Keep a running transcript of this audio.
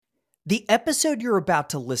The episode you're about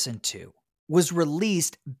to listen to was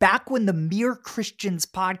released back when the Mere Christians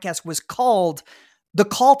podcast was called The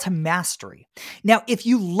Call to Mastery. Now, if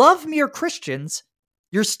you love Mere Christians,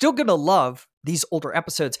 you're still going to love these older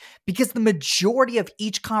episodes because the majority of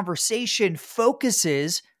each conversation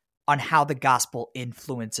focuses on how the gospel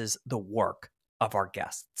influences the work of our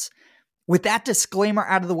guests. With that disclaimer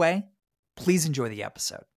out of the way, please enjoy the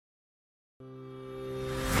episode.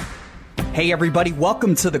 Hey everybody,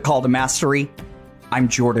 welcome to The Call to Mastery. I'm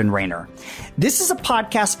Jordan Rayner. This is a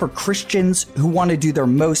podcast for Christians who want to do their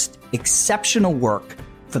most exceptional work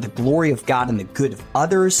for the glory of God and the good of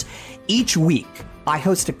others. Each week, I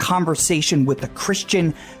host a conversation with a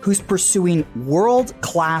Christian who's pursuing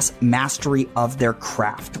world-class mastery of their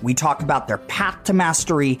craft. We talk about their path to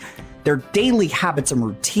mastery, their daily habits and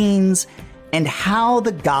routines, and how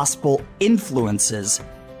the gospel influences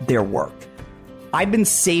their work. I've been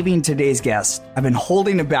saving today's guest. I've been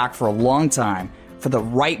holding it back for a long time for the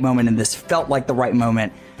right moment, and this felt like the right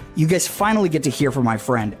moment. You guys finally get to hear from my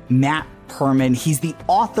friend, Matt Perman. He's the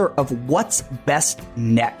author of What's Best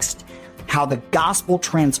Next: How the Gospel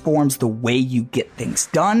Transforms the Way You Get Things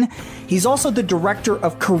Done. He's also the director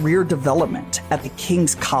of career development at the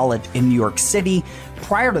King's College in New York City.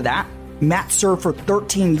 Prior to that, Matt served for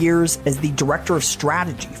 13 years as the director of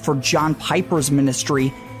strategy for John Piper's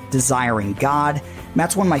ministry, Desiring God.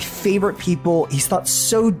 Matt's one of my favorite people. He's thought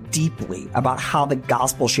so deeply about how the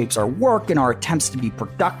gospel shapes our work and our attempts to be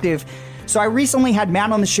productive. So I recently had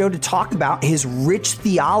Matt on the show to talk about his rich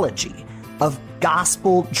theology of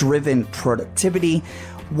gospel-driven productivity,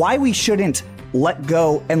 why we shouldn't let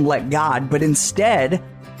go and let God, but instead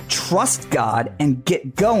trust God and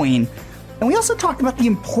get going. And we also talked about the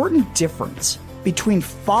important difference between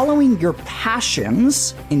following your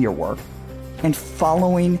passions in your work and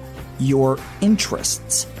following your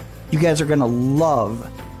interests. You guys are going to love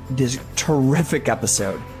this terrific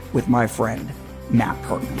episode with my friend, Matt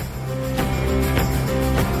Perman.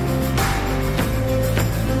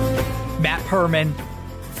 Matt Perman,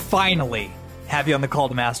 finally have you on the Call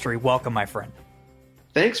to Mastery. Welcome, my friend.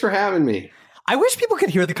 Thanks for having me. I wish people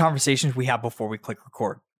could hear the conversations we have before we click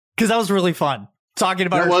record, because that was really fun. Talking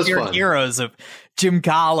about our shared heroes of Jim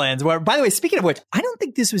Collins. Where, by the way, speaking of which, I don't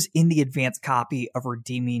think this was in the advanced copy of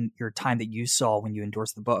Redeeming Your Time that you saw when you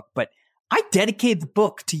endorsed the book, but I dedicated the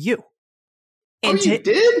book to you. And you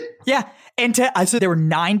did? Yeah. And I said there were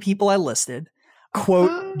 9 people I listed.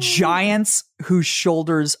 Quote, giants whose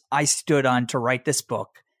shoulders I stood on to write this book.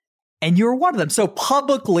 And you were one of them. So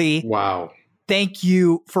publicly, wow. Thank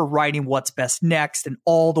you for writing What's Best Next and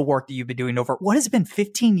all the work that you've been doing over, what has it been,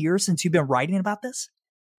 15 years since you've been writing about this?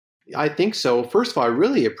 I think so. First of all, I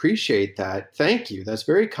really appreciate that. Thank you. That's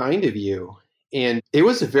very kind of you. And it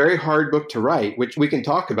was a very hard book to write, which we can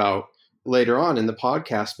talk about later on in the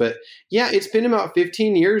podcast. But yeah, it's been about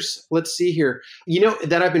 15 years. Let's see here. You know,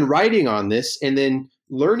 that I've been writing on this and then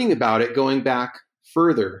learning about it going back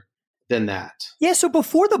further than that. Yeah. So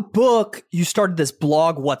before the book, you started this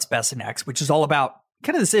blog, What's Best Next, which is all about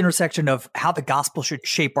kind of this intersection of how the gospel should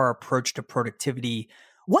shape our approach to productivity.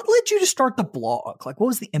 What led you to start the blog? Like, what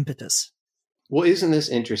was the impetus? Well, isn't this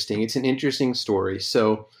interesting? It's an interesting story.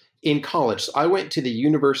 So in college, I went to the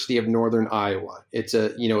University of Northern Iowa. It's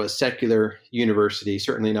a secular university,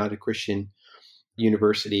 certainly not a Christian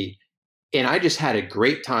university. And I just had a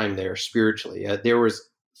great time there spiritually. There was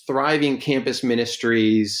thriving campus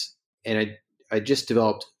ministries, and I just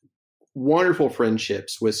developed wonderful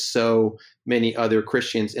friendships with so many other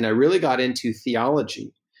Christians. And I really got into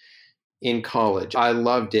theology in college. I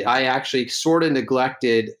loved it. I actually sort of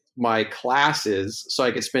neglected my classes so I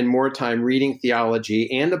could spend more time reading theology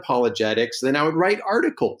and apologetics. Then I would write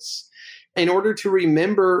articles in order to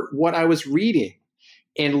remember what I was reading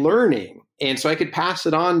and learning. And so I could pass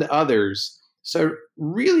it on to others. So I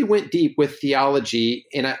really went deep with theology.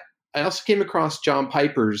 And I also came across John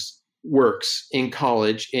Piper's works in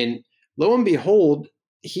college. And lo and behold,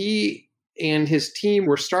 he and his team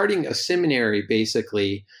were starting a seminary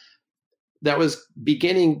basically that was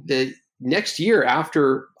beginning the next year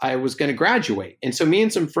after I was going to graduate. And so me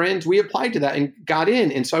and some friends, we applied to that and got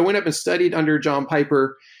in. And so I went up and studied under John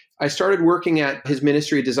Piper. I started working at his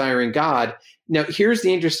ministry, Desiring God. Now, here's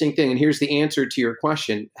the interesting thing, and here's the answer to your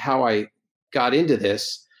question, how I got into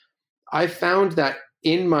this. I found that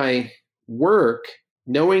in my work,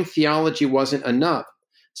 knowing theology wasn't enough.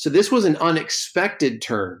 So this was an unexpected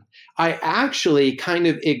turn. I actually kind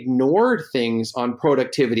of ignored things on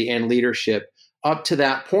productivity and leadership up to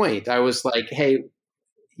that point. I was like, hey,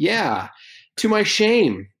 yeah, to my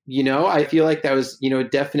shame, I feel like that was,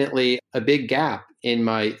 definitely a big gap in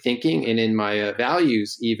my thinking and in my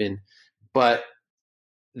values even. But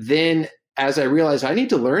then as I realized I need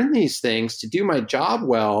to learn these things to do my job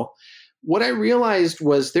well, what I realized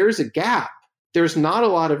was there's a gap. There's not a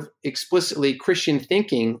lot of explicitly Christian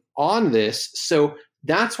thinking on this. So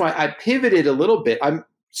that's why I pivoted a little bit. I'm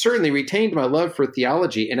certainly retained my love for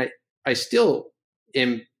theology, and I still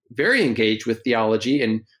am very engaged with theology,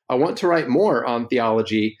 and I want to write more on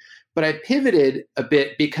theology. But I pivoted a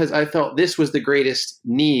bit because I felt this was the greatest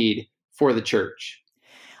need for the church.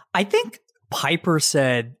 I think Piper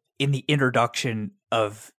said in the introduction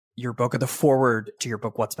of your book, or the foreword to your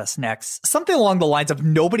book, What's Best Next, something along the lines of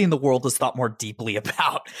nobody in the world has thought more deeply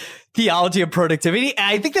about theology and productivity. And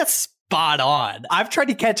I think that's spot on. I've tried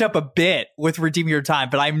to catch up a bit with Redeeming Your Time,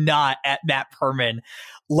 but I'm not at Matt Perman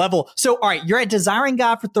level. So, all right, you're at Desiring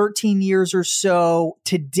God for 13 years or so.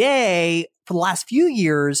 Today, for the last few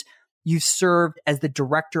years, you've served as the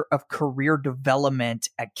director of career development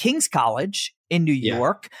at King's College in New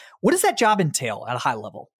York. What does that job entail at a high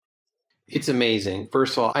level? It's amazing.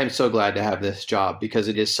 First of all, I'm so glad to have this job because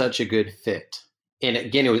it is such a good fit. And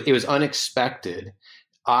again, it was unexpected.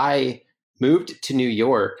 I moved to New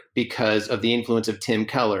York because of the influence of Tim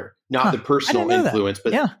Keller, not the personal influence,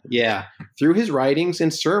 but through his writings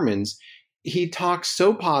and sermons, he talks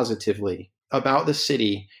so positively about the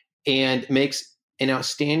city and makes an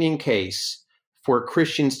outstanding case for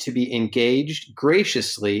Christians to be engaged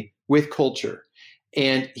graciously with culture.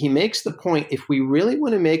 And he makes the point, if we really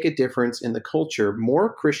want to make a difference in the culture,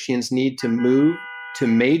 more Christians need to move to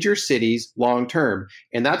major cities long term.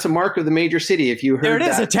 And that's a mark of the major city. If you heard there it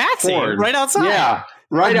is, a taxi right outside. Yeah,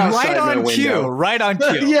 right outside right on my cue, window. Right on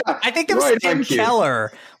cue. Yeah, I think it was Tim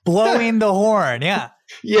Keller blowing the horn. Yeah.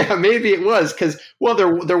 Yeah, maybe it was because, well,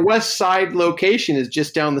 their West Side location is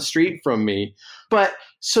just down the street from me. But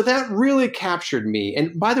so that really captured me.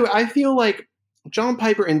 And by the way, I feel like John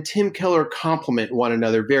Piper and Tim Keller complement one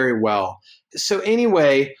another very well. So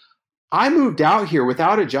anyway, I moved out here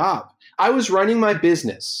without a job. I was running my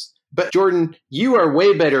business. But Jordan, you are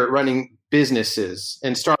way better at running businesses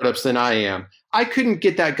and startups than I am. I couldn't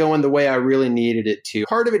get that going the way I really needed it to.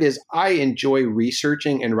 Part of it is I enjoy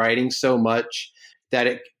researching and writing so much that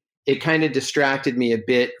it kind of distracted me a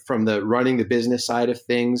bit from the running the business side of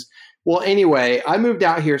things. Well, anyway, I moved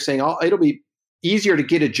out here saying it'll be easier to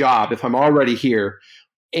get a job if I'm already here.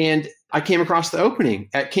 And I came across the opening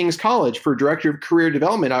at King's College for Director of Career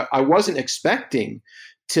Development. I wasn't expecting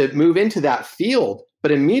to move into that field,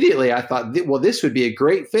 but immediately I thought, well, this would be a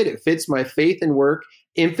great fit. It fits my faith and work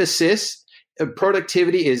emphasis.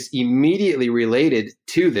 Productivity is immediately related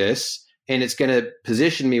to this, and it's going to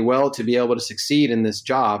position me well to be able to succeed in this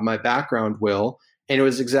job. My background will. And it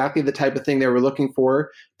was exactly the type of thing they were looking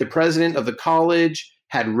for. The president of the college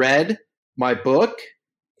had read my book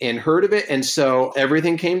and heard of it. And so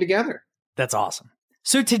everything came together. That's awesome.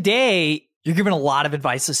 So today you're giving a lot of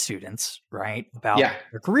advice to students, right? About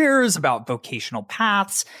their careers, about vocational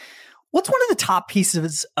paths. What's one of the top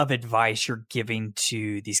pieces of advice you're giving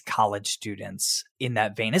to these college students in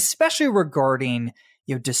that vein, especially regarding,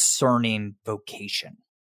 discerning vocation?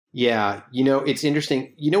 Yeah. It's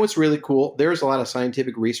interesting. What's really cool? There's a lot of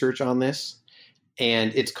scientific research on this,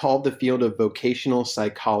 and it's called the field of vocational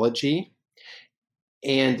psychology.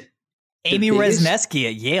 And Amy Resnesky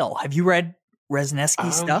at Yale. Have you read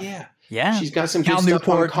Resnesky's stuff? Yeah. She's got some Cal good stuff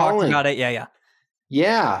Newport on calling. talked about it. Yeah.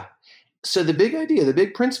 Yeah. So the big idea, the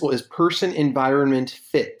big principle is person-environment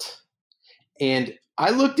fit. And I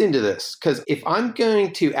looked into this because if I'm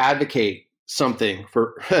going to advocate something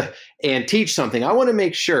for and teach something, I want to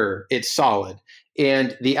make sure it's solid.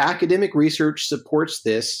 And the academic research supports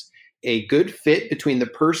this. A good fit between the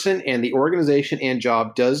person and the organization and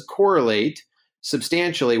job does correlate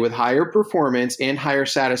substantially with higher performance and higher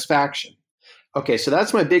satisfaction. Okay, so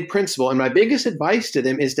that's my big principle. And my biggest advice to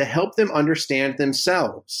them is to help them understand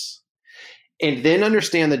themselves and then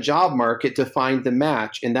understand the job market to find the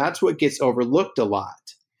match. And that's what gets overlooked a lot.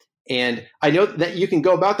 And I know that you can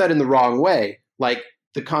go about that in the wrong way, like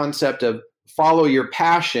the concept of follow your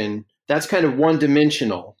passion. That's kind of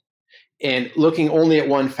one-dimensional and looking only at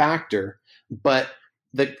one factor. But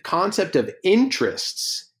the concept of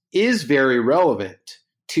interests is very relevant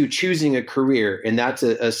to choosing a career. And that's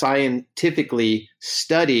a scientifically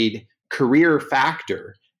studied career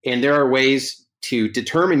factor. And there are ways to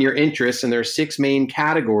determine your interests, and there are 6 main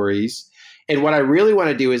categories. And what I really want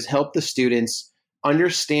to do is help the students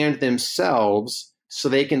understand themselves so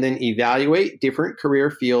they can then evaluate different career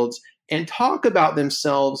fields and talk about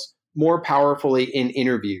themselves more powerfully in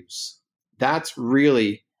interviews. That's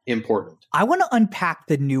really important. I want to unpack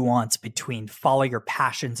the nuance between follow your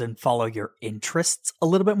passions and follow your interests a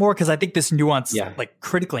little bit more, because I think this nuance is like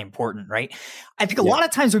critically important, right? I think a lot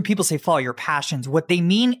of times when people say follow your passions, what they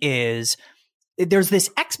mean is there's this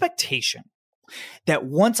expectation that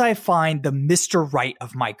once I find the Mr. Right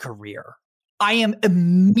of my career, I am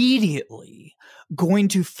immediately going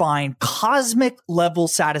to find cosmic level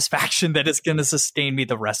satisfaction that is going to sustain me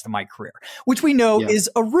the rest of my career, which we know is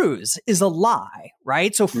a ruse, is a lie,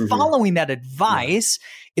 right? So following that advice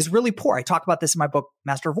is really poor. I talk about this in my book,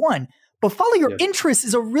 Master of One, but follow your interests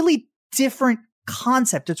is a really different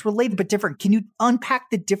concept. It's related, but different. Can you unpack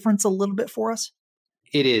the difference a little bit for us?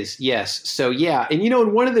 It is, yes. So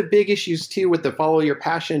and one of the big issues too with the follow your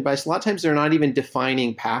passion advice, a lot of times they're not even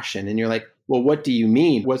defining passion. And you're like, well, what do you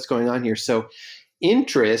mean? What's going on here? So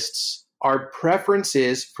interests are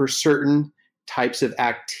preferences for certain types of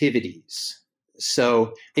activities.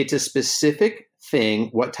 So it's a specific thing.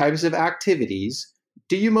 What types of activities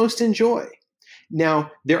do you most enjoy?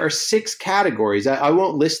 Now, there are 6 categories. I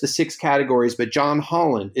won't list the 6 categories, but John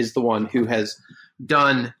Holland is the one who has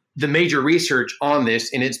done the major research on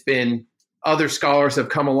this, and it's been other scholars have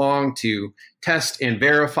come along to test and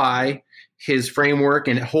verify his framework,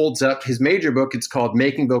 and it holds up. His major book, it's called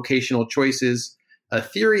Making Vocational Choices, A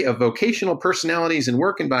Theory of Vocational Personalities and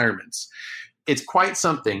Work Environments. It's quite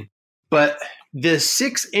something, but the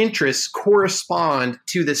 6 interests correspond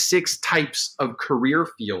to the 6 types of career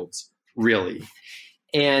fields, really.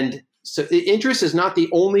 And so interest is not the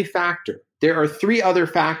only factor. There are 3 other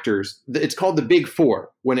factors. It's called the big 4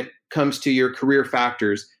 when it comes to your career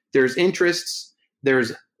factors. There's interests,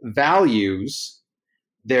 there's values,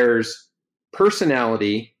 there's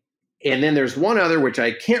personality, and then there's one other, which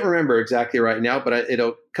I can't remember exactly right now, but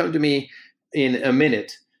it'll come to me in a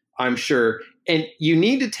minute, I'm sure. And you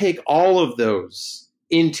need to take all of those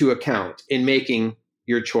into account in making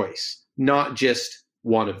your choice, not just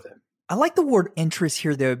one of them. I like the word interest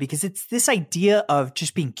here, though, because it's this idea of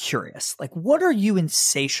just being curious. Like, what are you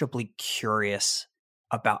insatiably curious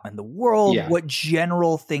about in the world? Yeah. What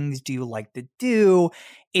general things do you like to do?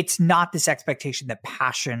 It's not this expectation that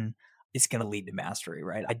passion is going to lead to mastery,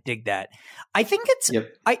 right? I dig that. I think it's,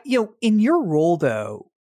 in your role,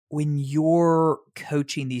 though, when you're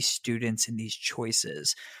coaching these students in these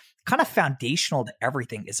choices, kind of foundational to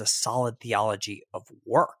everything is a solid theology of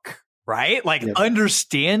work. Right? Like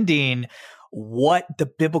understanding what the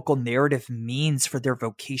biblical narrative means for their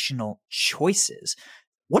vocational choices.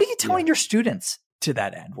 What are you telling your students to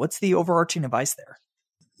that end? What's the overarching advice there?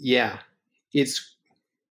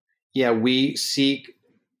 We seek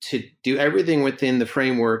to do everything within the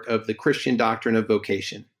framework of the Christian doctrine of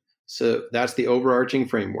vocation. So that's the overarching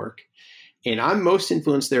framework. And I'm most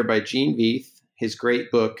influenced there by Gene Veith, his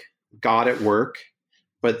great book, God at Work,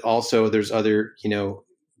 but also there's other,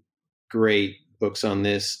 great books on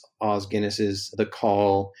this, Os Guinness's The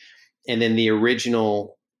Call, and then the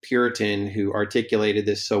original Puritan who articulated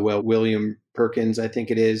this so well, William Perkins, I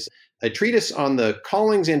think it is, a treatise on the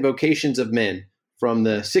callings and vocations of men from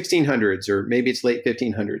the 1600s, or maybe it's late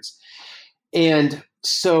 1500s. And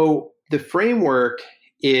so the framework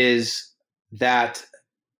is that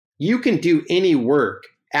you can do any work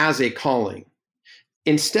as a calling.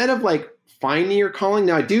 Instead of like finding your calling,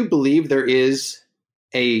 now I do believe there is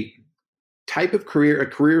a type of career, a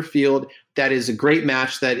career field that is a great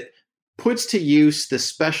match that puts to use the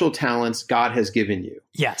special talents God has given you.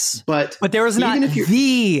 Yes. But there is not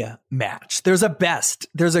the match. There's a best.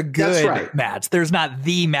 There's a good match. There's not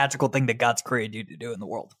the magical thing that God's created you to do in the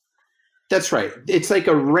world. That's right. It's like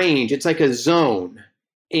a range. It's like a zone.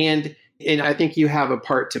 And I think you have a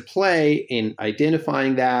part to play in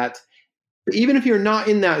identifying that. But even if you're not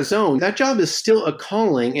in that zone, that job is still a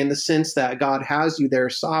calling in the sense that God has you there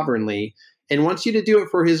sovereignly and wants you to do it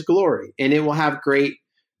for his glory, and it will have great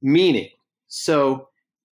meaning. So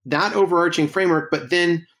that overarching framework, but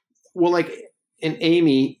then, like in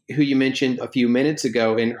Amy, who you mentioned a few minutes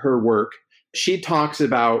ago in her work, she talks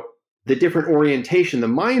about the different orientation, the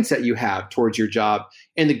mindset you have towards your job.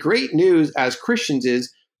 And the great news as Christians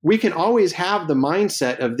is we can always have the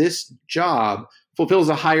mindset of this job fulfills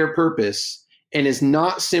a higher purpose and is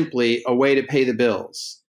not simply a way to pay the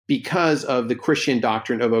bills. Because of the Christian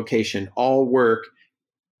doctrine of vocation, all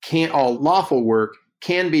lawful work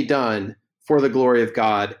can be done for the glory of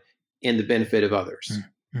God and the benefit of others.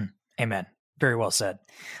 Mm-hmm. Amen. Very well said.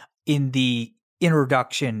 In the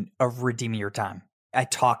introduction of Redeeming Your Time, I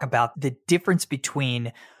talk about the difference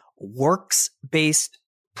between works-based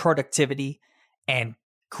productivity and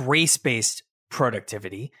grace-based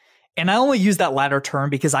productivity. And I only use that latter term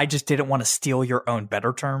because I just didn't want to steal your own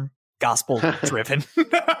better term. Gospel driven.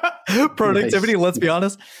 productivity, Nice. let's be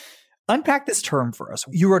honest. Unpack this term for us.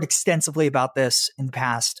 You wrote extensively about this in the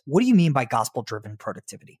past. What do you mean by gospel-driven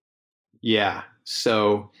productivity? Yeah.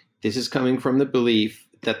 So this is coming from the belief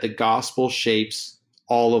that the gospel shapes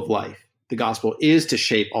all of life. The gospel is to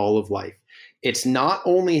shape all of life. It's not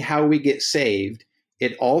only how we get saved,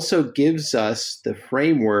 it also gives us the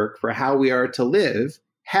framework for how we are to live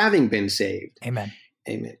having been saved. Amen.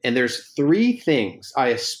 Amen. And there's three things I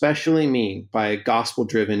especially mean by a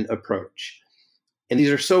gospel-driven approach. And these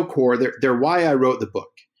are so core. They're why I wrote the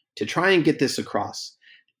book, to try and get this across.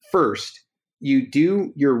 First, you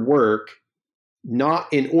do your work not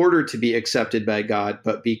in order to be accepted by God,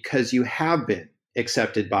 but because you have been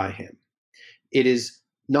accepted by him. It is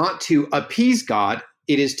not to appease God,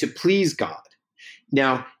 it is to please God.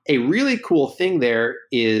 Now, a really cool thing there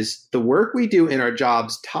is the work we do in our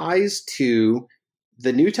jobs ties to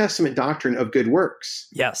the New Testament doctrine of good works.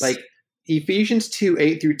 Yes. Like Ephesians 2,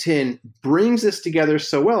 8 through 10 brings this together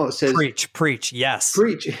so well. It says, preach, yes.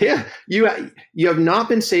 Preach. Yeah. You have not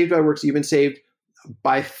been saved by works. You've been saved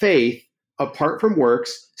by faith apart from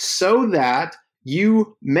works, so that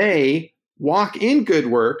you may walk in good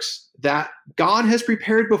works that God has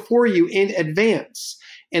prepared before you in advance.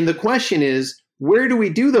 And the question is, where do we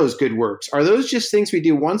do those good works? Are those just things we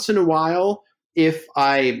do once in a while? If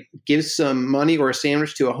I give some money or a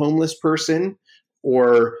sandwich to a homeless person,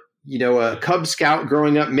 or, a Cub Scout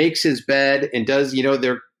growing up makes his bed and does,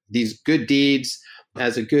 these good deeds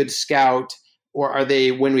as a good scout, or are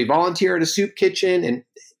they when we volunteer at a soup kitchen? And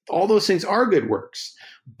all those things are good works.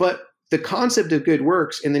 But the concept of good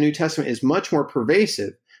works in the New Testament is much more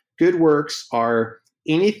pervasive. Good works are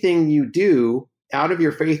anything you do out of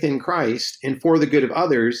your faith in Christ and for the good of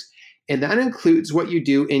others. And that includes what you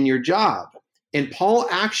do in your job. And Paul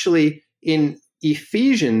actually, in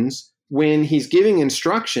Ephesians, when he's giving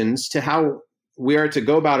instructions to how we are to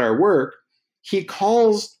go about our work, he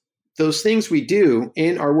calls those things we do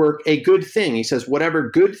in our work a good thing. He says, whatever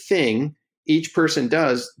good thing each person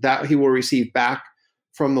does, that he will receive back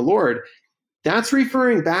from the Lord. That's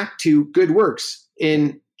referring back to good works.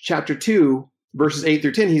 In chapter 2, verses 8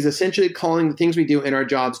 through 10, he's essentially calling the things we do in our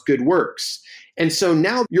jobs good works. And so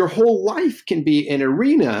now your whole life can be an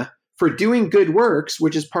arena for doing good works,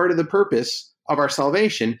 which is part of the purpose of our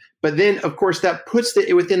salvation. But then, of course, that puts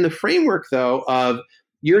it within the framework, though, of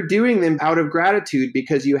you're doing them out of gratitude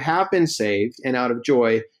because you have been saved and out of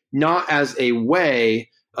joy, not as a way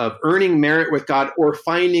of earning merit with God or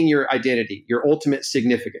finding your identity, your ultimate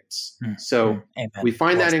significance. So Amen. We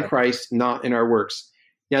find that in Christ, not in our works.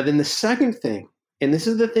 Now, then the second thing, and this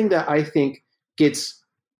is the thing that I think gets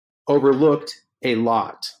overlooked a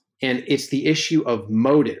lot, and it's the issue of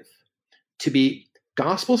motive. To be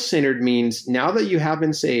gospel-centered means now that you have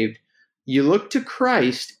been saved, you look to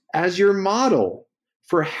Christ as your model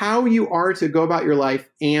for how you are to go about your life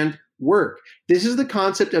and work. This is the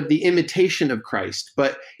concept of the imitation of Christ,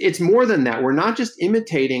 but it's more than that. We're not just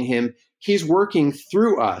imitating him, he's working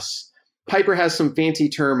through us. Piper has some fancy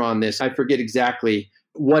term on this. I forget exactly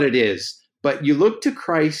what it is, but you look to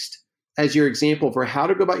Christ as your example for how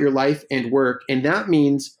to go about your life and work. And that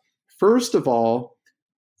means, first of all,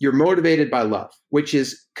 you're motivated by love, which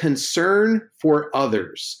is concern for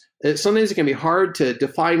others. Sometimes it can be hard to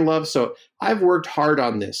define love. So I've worked hard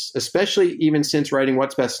on this, especially even since writing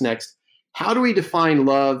What's Best Next. How do we define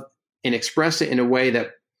love and express it in a way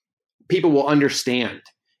that people will understand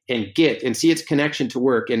and get and see its connection to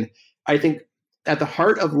work? And I think at the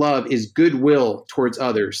heart of love is goodwill towards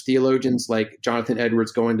others. Theologians like Jonathan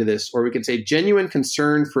Edwards go into this, or we can say genuine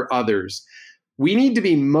concern for others. We need to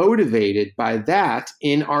be motivated by that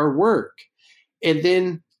in our work. And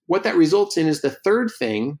then what that results in is the third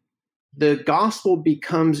thing. The gospel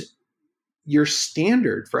becomes your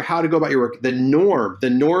standard for how to go about your work, the norm, the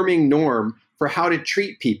norming norm for how to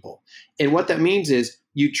treat people. And what that means is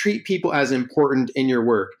you treat people as important in your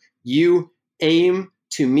work. You aim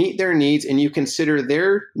to meet their needs and you consider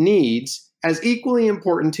their needs as equally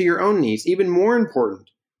important to your own needs, even more important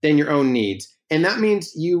than your own needs. And that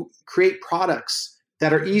means you create products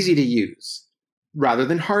that are easy to use rather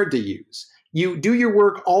than hard to use. You do your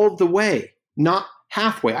work all of the way, not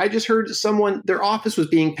halfway. I just heard someone, their office was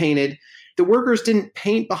being painted. The workers didn't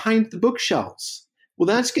paint behind the bookshelves. Well,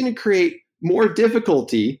 that's going to create more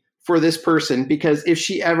difficulty for this person because if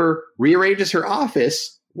she ever rearranges her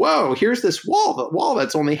office, whoa, here's this wall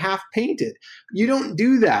that's only half painted. You don't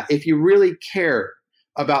do that if you really care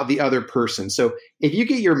about the other person. So if you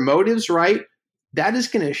get your motives right, that is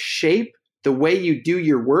going to shape the way you do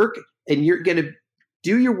your work, and you're going to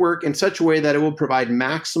do your work in such a way that it will provide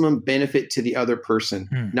maximum benefit to the other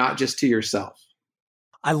person, not just to yourself.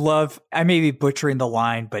 I may be butchering the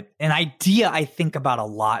line, but an idea I think about a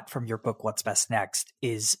lot from your book, What's Best Next,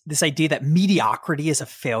 is this idea that mediocrity is a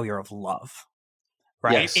failure of love,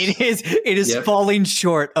 right? Yes. It is Yep. falling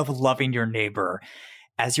short of loving your neighbor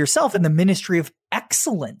as yourself in the ministry of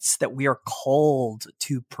excellence that we are called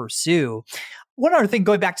to pursue. One other thing,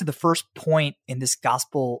 going back to the first point in this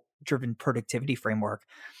gospel-driven productivity framework,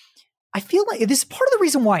 I feel like this is part of the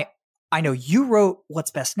reason why I know you wrote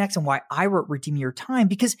What's Best Next and why I wrote Redeeming Your Time,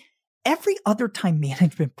 because every other time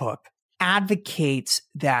management book advocates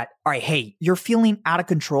that, all right, hey, you're feeling out of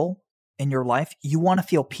control in your life. You want to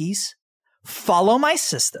feel peace? Follow my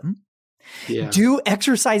system, do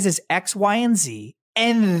exercises X, Y, and Z,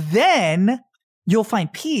 and then you'll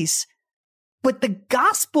find peace. But the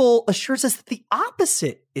gospel assures us that the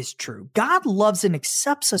opposite is true. God loves and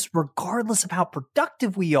accepts us regardless of how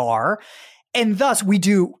productive we are. And thus we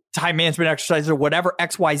do time management exercises or whatever,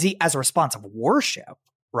 X, Y, Z as a response of worship,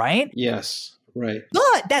 right? Yes, right.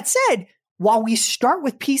 But that said, while we start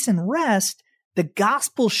with peace and rest, the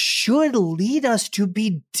gospel should lead us to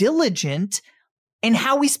be diligent in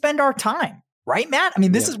how we spend our time, right, Matt? I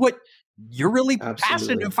mean, this is what you're really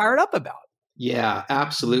passionate and fired up about. Yeah,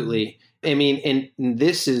 absolutely. I mean, and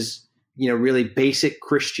this is, really basic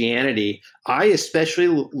Christianity. I especially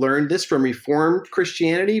learned this from Reformed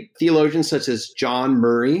Christianity. Theologians such as John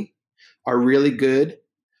Murray are really good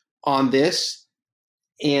on this.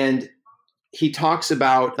 And he talks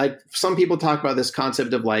about, like, some people talk about this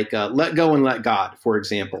concept of like, let go and let God, for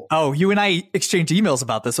example. Oh, you and I exchanged emails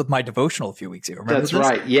about this with my devotional a few weeks ago. Remember That's this?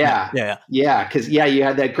 right. Yeah. Because, you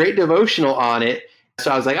had that great devotional on it. So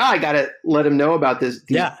I was like, I got to let him know about these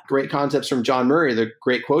great concepts from John Murray, the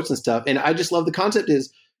great quotes and stuff. And I just love the concept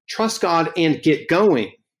is trust God and get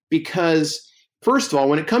going. Because first of all,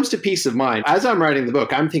 when it comes to peace of mind, as I'm writing the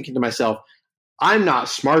book, I'm thinking to myself, I'm not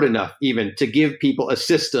smart enough even to give people a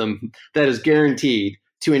system that is guaranteed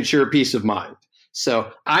to ensure peace of mind.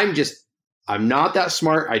 So I'm not that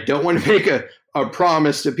smart. I don't want to make a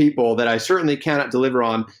promise to people that I certainly cannot deliver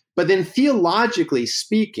on. But then theologically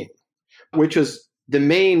speaking, which was the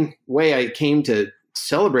main way I came to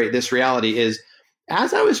celebrate this reality, is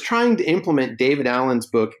as I was trying to implement David Allen's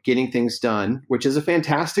book, Getting Things Done, which is a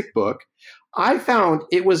fantastic book, I found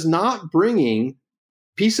it was not bringing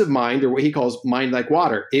peace of mind, or what he calls mind like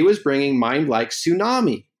water. It was bringing mind like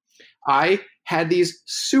tsunami. I had these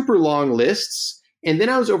super long lists, and then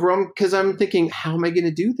I was overwhelmed because I'm thinking, how am I going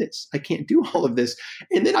to do this? I can't do all of this.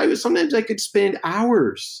 And then sometimes I could spend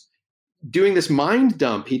hours doing this mind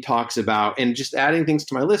dump he talks about and just adding things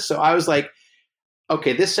to my list. So I was like,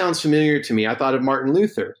 okay, this sounds familiar to me. I thought of Martin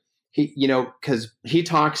Luther. Because he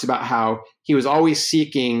talks about how he was always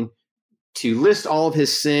seeking to list all of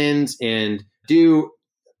his sins and do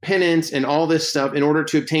penance and all this stuff in order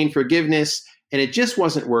to obtain forgiveness. And it just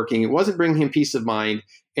wasn't working. It wasn't bringing him peace of mind.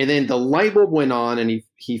 And then the light bulb went on, and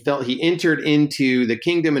he felt he entered into the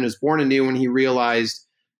kingdom and was born anew when he realized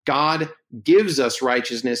God gives us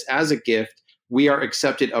righteousness as a gift. We are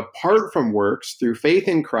accepted apart from works through faith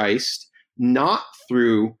in Christ, not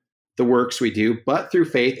through the works we do, but through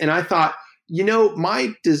faith. And I thought,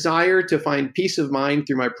 my desire to find peace of mind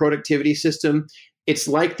through my productivity system, it's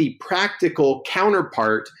like the practical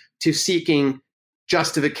counterpart to seeking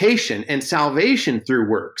justification and salvation through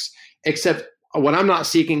works. Except what I'm not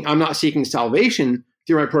seeking salvation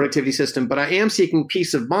through my productivity system, but I am seeking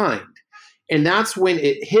peace of mind. And that's when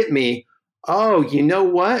it hit me, oh, you know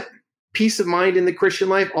what? Peace of mind in the Christian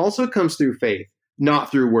life also comes through faith,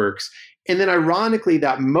 not through works. And then ironically,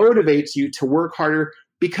 that motivates you to work harder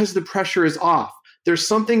because the pressure is off. There's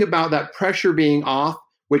something about that pressure being off,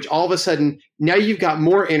 which all of a sudden, now you've got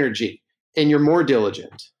more energy and you're more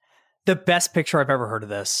diligent. The best picture I've ever heard of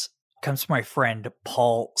this comes from my friend,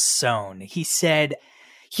 Paul Sohn. He used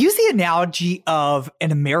the analogy of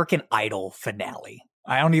an American Idol finale.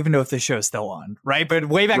 I don't even know if this show is still on, right? But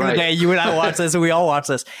way back in the day, you and I watched this and we all watched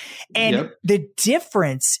this. And the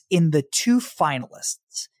difference in the two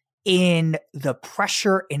finalists in the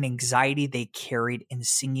pressure and anxiety they carried in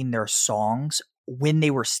singing their songs when they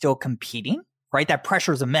were still competing, right? That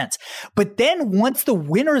pressure is immense. But then once the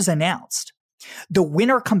winner is announced, the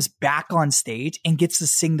winner comes back on stage and gets to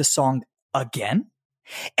sing the song again.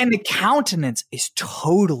 And the countenance is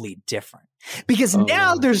totally different because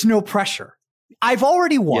now there's no pressure. I've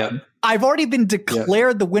already won. Yep. I've already been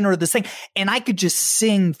declared the winner of this thing. And I could just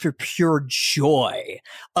sing through pure joy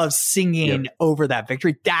of singing over that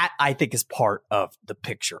victory. That, I think, is part of the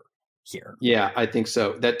picture here. Yeah, I think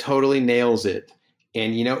so. That totally nails it.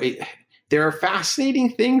 And, there are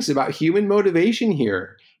fascinating things about human motivation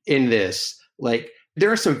here in this. Like,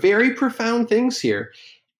 there are some very profound things here.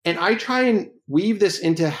 And I try and weave this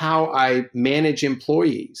into how I manage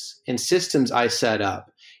employees and systems I set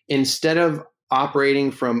up instead of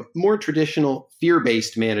operating from more traditional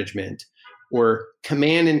fear-based management or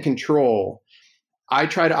command and control. I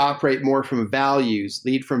try to operate more from values,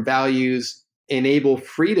 lead from values, enable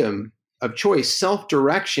freedom of choice,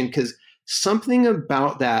 self-direction, because something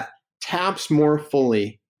about that taps more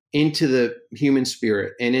fully into the human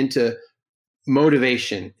spirit and into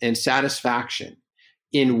motivation and satisfaction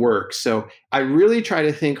in work. So I really try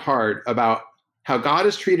to think hard about how God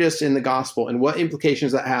has treated us in the gospel and what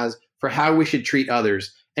implications that has for how we should treat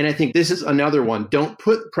others. And I think this is another one. Don't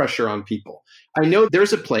put pressure on people. I know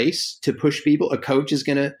there's a place to push people. A coach is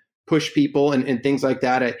going to push people and things like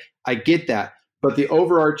that. I get that. But the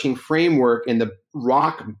overarching framework and the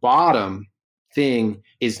rock bottom thing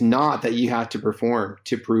is not that you have to perform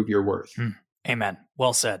to prove your worth. Amen.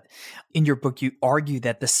 Well said. In your book, you argue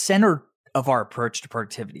that the center of our approach to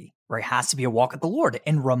productivity, right, has to be a walk with the Lord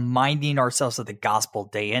and reminding ourselves of the gospel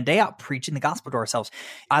day in, day out, preaching the gospel to ourselves.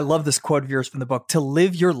 I love this quote of yours from the book: to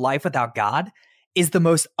live your life without God is the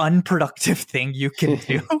most unproductive thing you can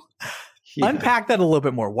do. Yeah. Unpack that a little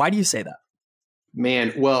bit more. Why do you say that?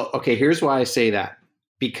 Man, well, okay, here's why I say that.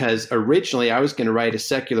 Because originally I was going to write a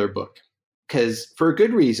secular book. Because for a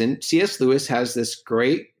good reason, C.S. Lewis has this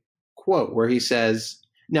great quote where he says,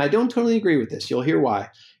 now I don't totally agree with this. You'll hear why.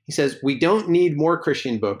 He says, we don't need more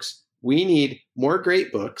Christian books. We need more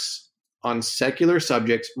great books on secular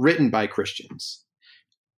subjects written by Christians.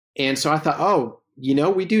 And so I thought, oh,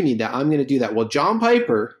 we do need that. I'm going to do that. Well, John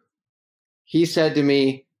Piper, he said to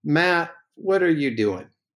me, Matt, what are you doing?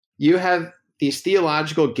 You have these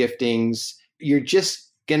theological giftings. You're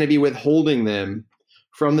just going to be withholding them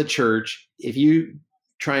from the church if you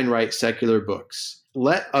try and write secular books.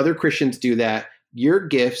 Let other Christians do that. Your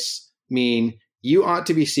gifts mean you ought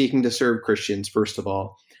to be seeking to serve Christians, first of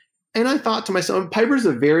all. And I thought to myself, Piper's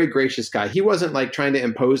a very gracious guy. He wasn't like trying to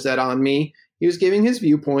impose that on me. He was giving his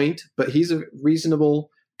viewpoint, but he's a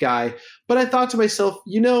reasonable guy. But I thought to myself,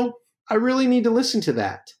 I really need to listen to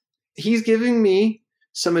that. He's giving me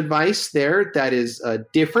some advice there that is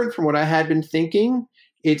different from what I had been thinking.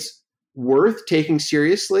 It's worth taking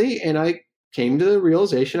seriously. And I came to the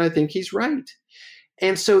realization, I think he's right.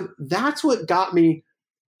 And so that's what got me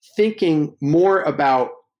thinking more about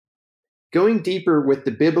going deeper with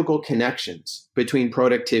the biblical connections between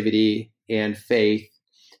productivity and faith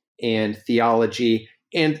and theology.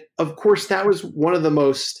 And of course, that was one of the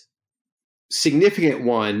most significant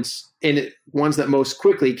ones and ones that most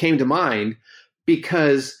quickly came to mind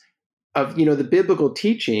because of, the biblical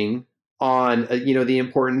teaching on, the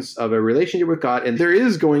importance of a relationship with God. And there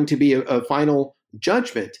is going to be a final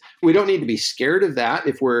judgment. We don't need to be scared of that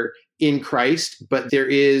if we're in Christ, but there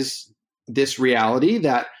is this reality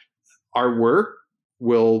that our work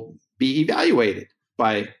will be evaluated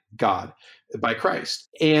by God, by Christ.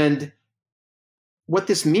 And what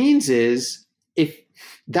this means is, if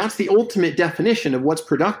that's the ultimate definition of what's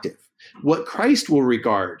productive, what Christ will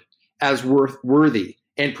regard as worthy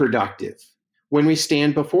and productive when we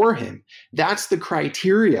stand before him, that's the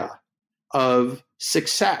criteria of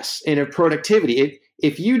success and of productivity.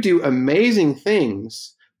 If you do amazing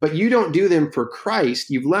things, but you don't do them for Christ,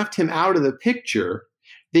 you've left him out of the picture,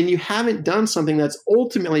 then you haven't done something that's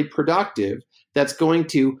ultimately productive, that's going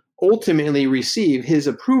to ultimately receive his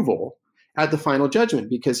approval at the final judgment,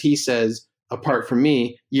 because he says, apart from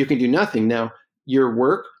me, you can do nothing. Now, your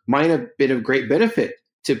work might have been of great benefit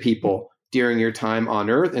to people during your time on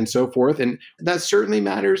earth and so forth, and that certainly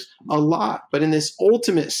matters a lot, but in this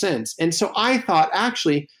ultimate sense. And so I thought,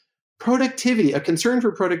 actually, productivity, a concern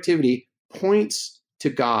for productivity, points to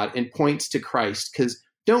God and points to Christ, because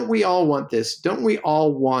don't we all want this? Don't we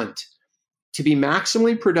all want to be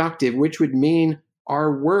maximally productive, which would mean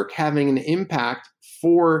our work having an impact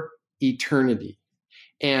for eternity?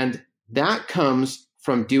 And that comes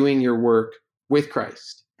from doing your work with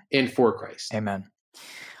Christ and for Christ. Amen.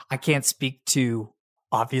 I can't speak to,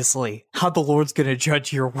 obviously, how the Lord's going to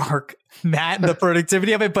judge your work, Matt, and the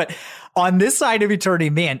productivity of it. But on this side of eternity,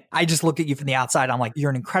 man, I just look at you from the outside. I'm like, you're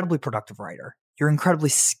an incredibly productive writer. You're incredibly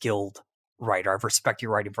skilled writer. I've respected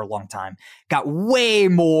your writing for a long time. Got way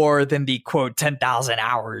more than the, quote, 10,000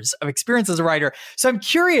 hours of experience as a writer. So I'm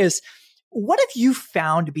curious, what have you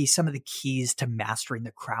found to be some of the keys to mastering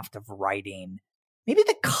the craft of writing, maybe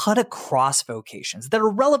that cut across vocations, that are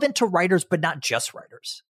relevant to writers, but not just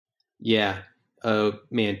writers? Yeah. Oh,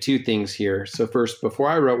 man, two things here. So first, before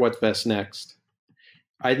I wrote What's Best Next,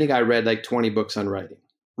 I think I read like 20 books on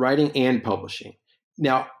writing and publishing.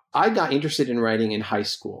 Now, I got interested in writing in high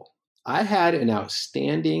school. I had an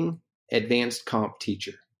outstanding advanced comp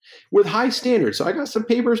teacher. with high standards. So I got some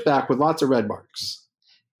papers back with lots of red marks,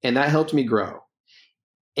 and that helped me grow.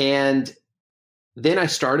 And then I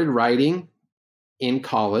started writing in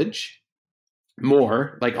college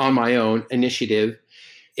more, like on my own initiative.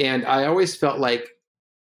 And I always felt like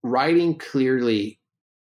writing clearly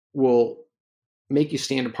will make you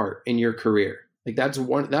stand apart in your career. Like that was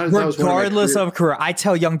one of regardless of career. I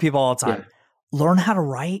tell young people all the time, learn how to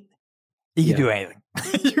write. You can do anything.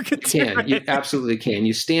 You absolutely can.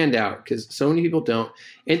 You stand out because so many people don't.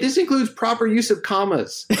 And this includes proper use of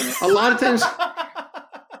commas. A lot of times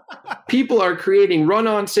people are creating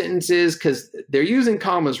run-on sentences because they're using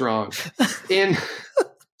commas wrong. And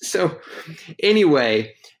so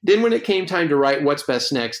anyway, then when it came time to write what's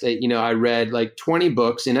best next, I read like 20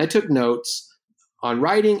 books and I took notes on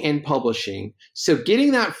writing and publishing. So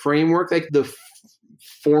getting that framework, like the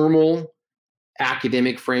formal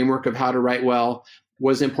academic framework of how to write well,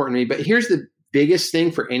 was important to me. But here's the biggest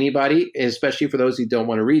thing for anybody, especially for those who don't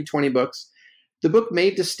want to read 20 books. The book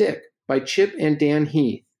Made to Stick by Chip and Dan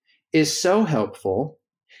Heath is so helpful.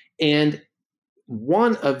 And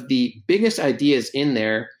one of the biggest ideas in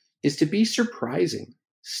there is to be surprising.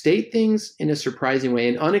 State things in a surprising way,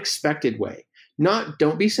 an unexpected way.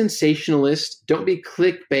 Don't be sensationalist. Don't be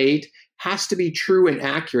clickbait. Has to be true and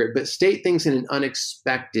accurate, but state things in an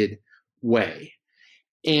unexpected way.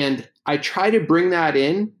 And I try to bring that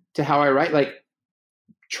in to how I write, like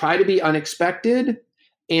try to be unexpected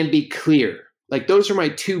and be clear. Like those are my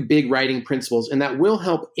two big writing principles, and that will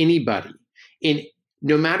help anybody in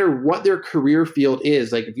no matter what their career field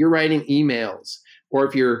is. Like if you're writing emails, or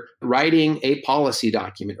if you're writing a policy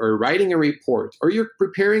document or writing a report or you're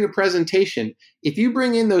preparing a presentation, if you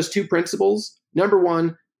bring in those two principles, number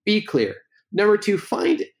one, be clear. Number two,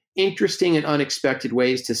 find interesting and unexpected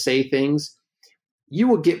ways to say things. You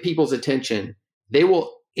will get people's attention. They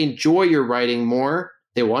will enjoy your writing more.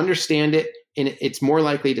 They will understand it, and it's more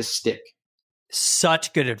likely to stick.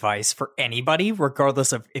 Such good advice for anybody,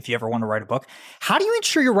 regardless of if you ever want to write a book. How do you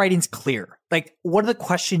ensure your writing's clear? Like, what are the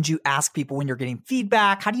questions you ask people when you're getting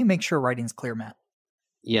feedback? How do you make sure writing's clear, Matt?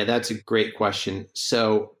 Yeah, that's a great question.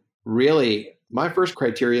 So really, my first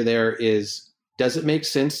criteria there is, does it make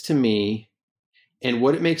sense to me? And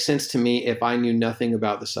would it make sense to me if I knew nothing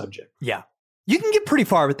about the subject? Yeah. You can get pretty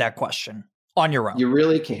far with that question on your own. You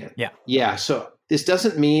really can. Yeah. Yeah. So this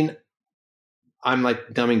doesn't mean I'm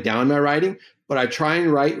like dumbing down my writing, but I try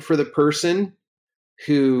and write for the person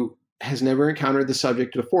who has never encountered the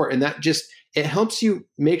subject before. And that it helps you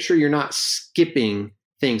make sure you're not skipping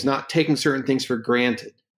things, not taking certain things for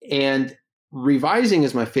granted. And revising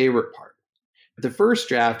is my favorite part. The first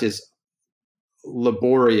draft is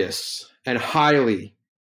laborious and highly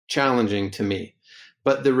challenging to me.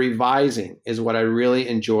 But the revising is what I really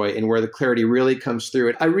enjoy and where the clarity really comes through.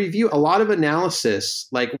 And I review a lot of analysis,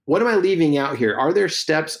 like what am I leaving out here? Are there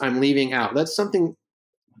steps I'm leaving out? That's something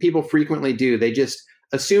people frequently do. They just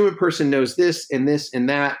assume a person knows this and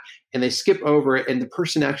that, and they skip over it, and the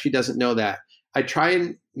person actually doesn't know that. I try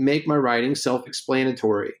and make my writing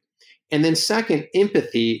self-explanatory. And then second,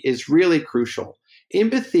 empathy is really crucial.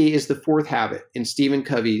 Empathy is the fourth habit in Stephen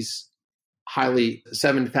Covey's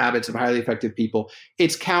 7 Habits of Highly Effective People.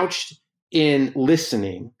 It's couched in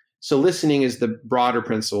listening. So listening is the broader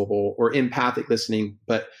principle, or empathic listening,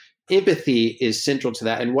 but empathy is central to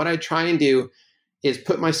that. And what I try and do is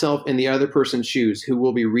put myself in the other person's shoes who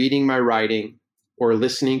will be reading my writing or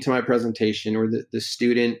listening to my presentation, or the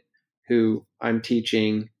student who I'm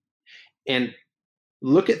teaching, and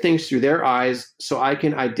look at things through their eyes so I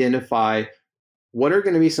can identify what are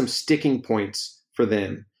going to be some sticking points for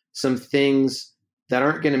them, some things that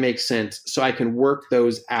aren't going to make sense, so I can work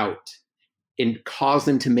those out and cause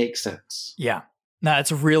them to make sense. Yeah, no,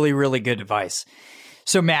 that's really, really good advice.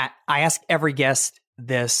 So Matt, I ask every guest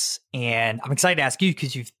this, and I'm excited to ask you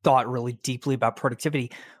because you've thought really deeply about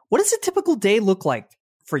productivity. What does a typical day look like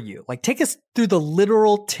for you? Like, take us through the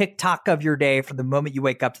literal tick-tock of your day from the moment you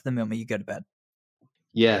wake up to the moment you go to bed.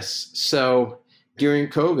 Yes. So during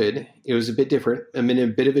COVID, it was a bit different. I'm in a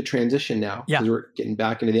bit of a transition now because we're getting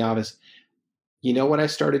back into the office. You know what I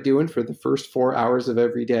started doing for the first 4 hours of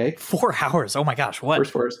every day? 4 hours? Oh my gosh, what?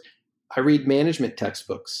 First 4 hours. I read management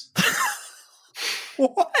textbooks.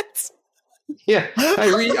 What? Yeah,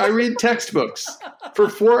 I read textbooks for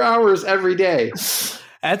 4 hours every day.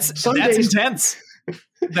 That's intense.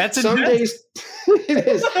 That's some intense. Days it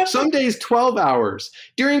is. Some days 12 hours.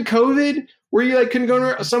 During COVID, where you couldn't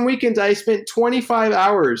go to some weekends, I spent 25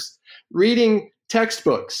 hours reading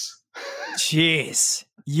textbooks. Jeez,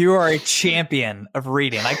 you are a champion of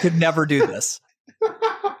reading. I could never do this.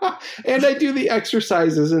 And I do the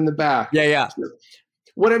exercises in the back. Yeah.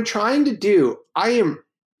 What I'm trying to do, I am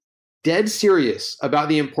dead serious about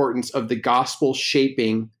the importance of the gospel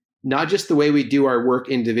shaping not just the way we do our work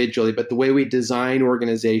individually, but the way we design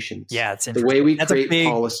organizations. Yeah, it's the interesting. way we That's create a big,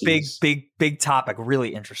 policies. big topic.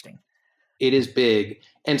 Really interesting. It is big.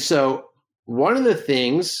 And so one of the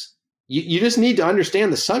things, you just need to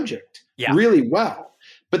understand the subject really well.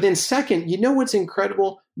 But then second, you know what's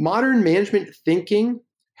incredible? Modern management thinking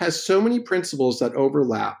has so many principles that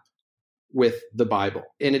overlap with the Bible,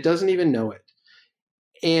 and it doesn't even know it.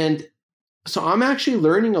 And so I'm actually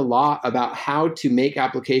learning a lot about how to make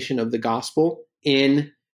application of the gospel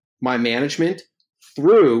in my management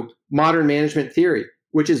through modern management theory,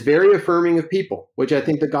 which is very affirming of people, which I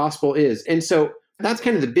think the gospel is. And so that's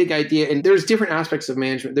kind of the big idea. And there's different aspects of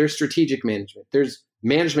management. There's strategic management. There's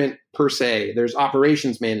management per se. There's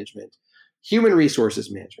operations management, human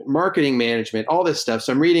resources management, marketing management, all this stuff.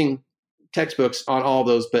 So I'm reading textbooks on all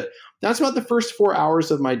those, but that's about the first 4 hours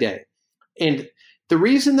of my day. And the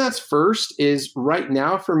reason that's first is right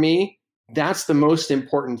now for me, that's the most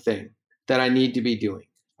important thing that I need to be doing.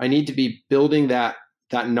 I need to be building that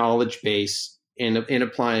knowledge base and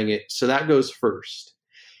applying it. So that goes first.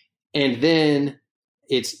 And then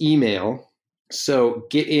it's email. So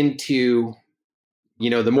get into,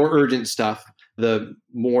 the more urgent stuff, the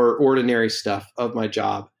more ordinary stuff of my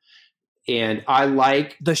job. And I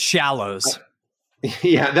like the shallows.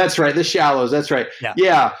 Yeah, that's right. The shallows. That's right.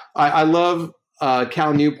 Yeah. I love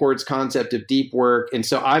Cal Newport's concept of deep work. And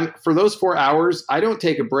so for those 4 hours, I don't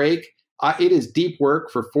take a break. It is deep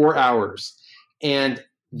work for 4 hours. And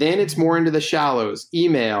then it's more into the shallows.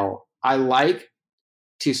 Email. I like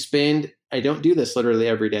to spend, I don't do this literally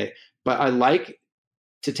every day, but I like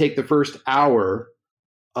to take the first hour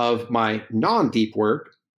of my non-deep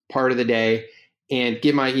work part of the day and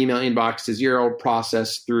get my email inbox to zero,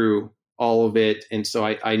 process through all of it. And so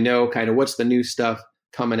I know kind of what's the new stuff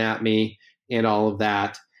coming at me and all of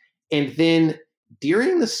that. And then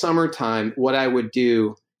during the summertime, what I would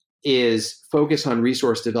do is focus on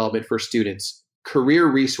resource development for students, career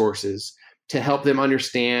resources to help them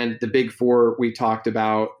understand the big four we talked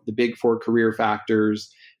about, the big four career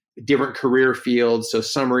factors, different career fields. So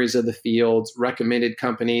summaries of the fields, recommended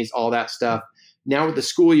companies, all that stuff. Now with the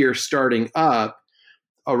school year starting up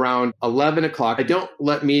around 11 o'clock, I don't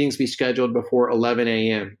let meetings be scheduled before 11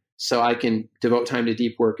 a.m. so I can devote time to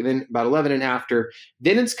deep work. And then about 11 and after,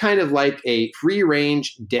 then it's kind of like a free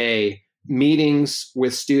range day, meetings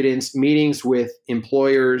with students, meetings with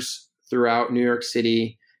employers throughout New York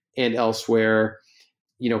City and elsewhere,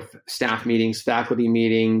 staff meetings, faculty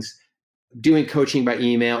meetings, doing coaching by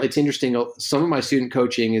email. It's interesting. Some of my student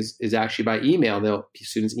coaching is actually by email.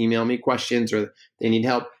 Students email me questions or they need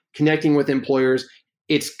help connecting with employers.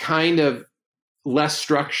 It's kind of less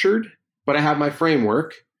structured, but I have my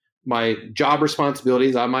framework, my job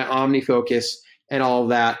responsibilities, I have my OmniFocus and all of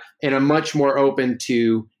that. And I'm much more open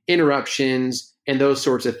to interruptions and those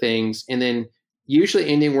sorts of things. And then usually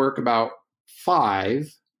ending work about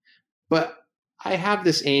 5, but I have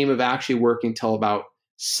this aim of actually working till about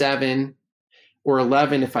 7 or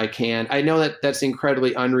 11 if I can. I know that that's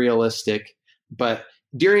incredibly unrealistic, but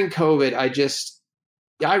during COVID,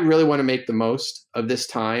 I really want to make the most of this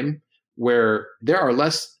time where there are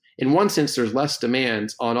less, in one sense, there's less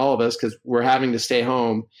demands on all of us because we're having to stay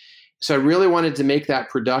home. So I really wanted to make that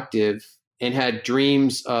productive and had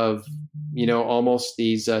dreams of, almost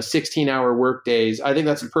these 16-hour work days. I think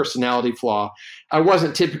that's a personality flaw. I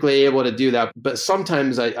wasn't typically able to do that, but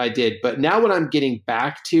sometimes I did. But now what I'm getting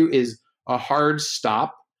back to is a hard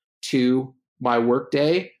stop to my work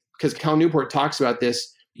day, because Cal Newport talks about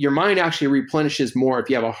this. Your mind actually replenishes more if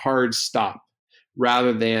you have a hard stop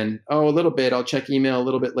rather than, a little bit, I'll check email a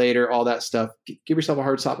little bit later, all that stuff. Give yourself a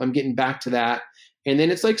hard stop. I'm getting back to that. And then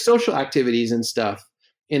it's like social activities and stuff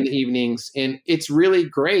in the evenings. And it's really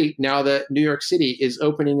great now that New York City is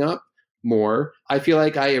opening up more. I feel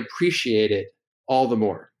like I appreciate it all the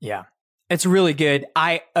more. Yeah. It's really good.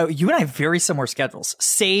 You and I have very similar schedules.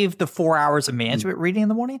 Save the 4 hours of management reading in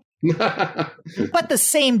the morning, but the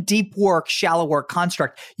same deep work, shallow work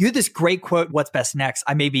construct. You had this great quote, "What's best next?"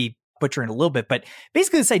 I may be butchering a little bit, but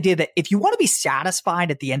basically this idea that if you want to be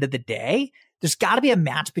satisfied at the end of the day, there's got to be a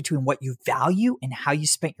match between what you value and how you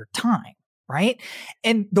spent your time, right?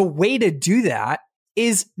 And the way to do that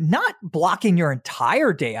is not blocking your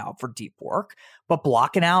entire day out for deep work, but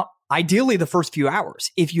blocking out ideally the first few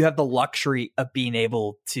hours if you have the luxury of being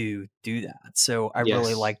able to do that. So I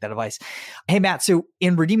really like that advice. Hey, Matt, so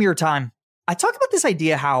in Redeem Your Time, I talked about this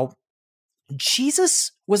idea how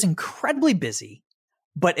Jesus was incredibly busy,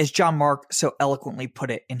 but as John Mark so eloquently put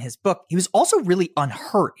it in his book, he was also really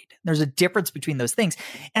unhurried. There's a difference between those things.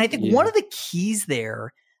 And I think one of the keys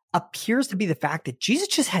there appears to be the fact that Jesus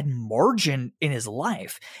just had margin in his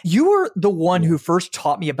life. You were the one who first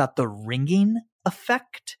taught me about the ringing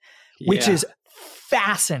effect, which is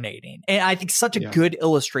fascinating. And I think such a good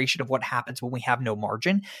illustration of what happens when we have no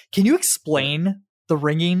margin. Can you explain the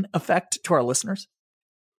ringing effect to our listeners?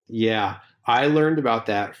 Yeah. I learned about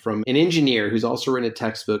that from an engineer who's also written a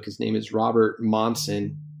textbook. His name is Robert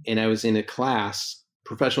Monson. And I was in a class,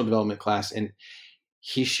 professional development class, and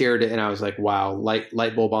he shared it. And I was like, wow,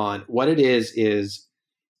 light bulb on. What it is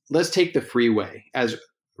let's take the freeway as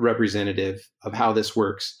representative of how this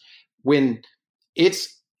works. When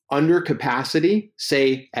it's under capacity,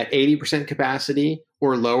 say at 80% capacity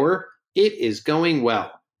or lower, it is going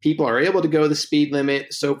well. People are able to go the speed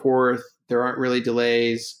limit, so forth. There aren't really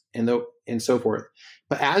delays and so forth.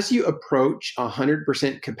 But as you approach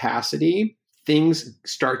 100% capacity, things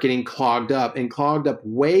start getting clogged up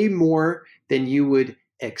way more than you would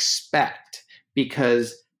expect,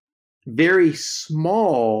 because very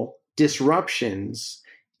small disruptions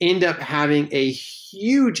end up having a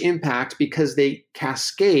huge impact because they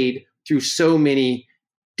cascade through so many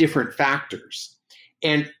different factors.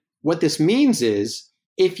 And what this means is,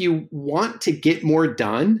 if you want to get more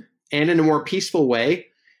done and in a more peaceful way,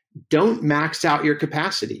 don't max out your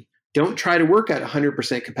capacity. Don't try to work at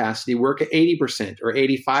 100% capacity, work at 80% or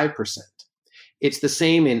 85%. It's the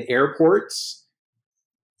same in airports.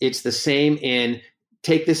 It's the same in,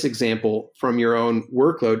 take this example from your own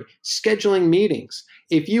workload, scheduling meetings.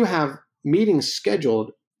 If you have meetings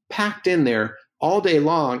scheduled, packed in there all day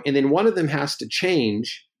long, and then one of them has to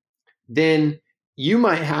change, then you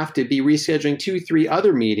might have to be rescheduling 2-3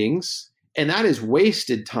 other meetings, and that is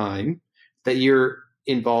wasted time that you're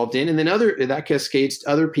involved in. And then that cascades to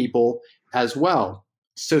other people as well.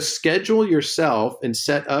 So schedule yourself and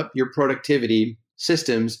set up your productivity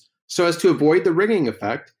systems so as to avoid the ringing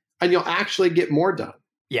effect, and you'll actually get more done.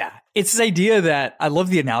 Yeah. It's this idea that, I love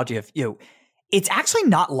the analogy of, it's actually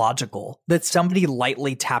not logical that somebody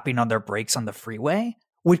lightly tapping on their brakes on the freeway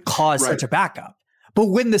would cause such a backup. But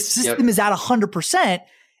when the system is at 100%,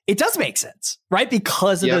 it does make sense, right?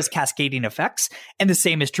 Because of those cascading effects. And the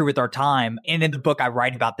same is true with our time. And in the book, I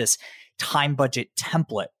write about this time budget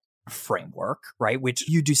template framework, right? Which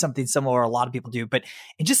you do something similar, a lot of people do. But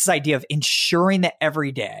it's just this idea of ensuring that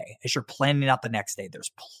every day, as you're planning out the next day,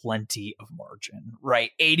 there's plenty of margin,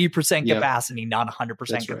 right? 80% capacity, not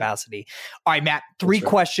 100% capacity. All right, Matt, 3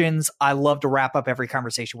 questions I love to wrap up every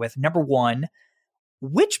conversation with. Number 1,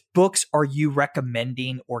 which books are you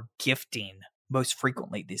recommending or gifting most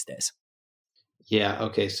frequently these days? Yeah.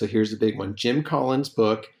 Okay. So here's the big one. Jim Collins'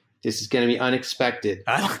 book. This is going to be unexpected.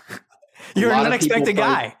 You're an unexpected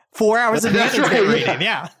guy. 4 hours of reading.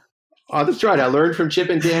 Yeah. Oh, that's right. I learned from Chip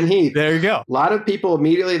and Dan Heath. There you go. A lot of people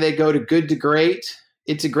immediately, they go to good to great.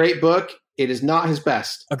 It's a great book. It is not his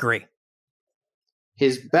best. Agree.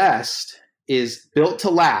 His best is Built to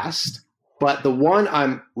Last, but the one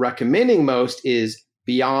I'm recommending most is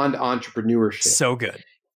Beyond Entrepreneurship. So good.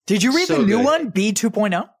 Did you read the new one, B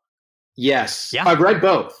 2.0? Yes. Yeah. I've read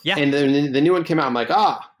both. Yeah. And then the new one came out. I'm like,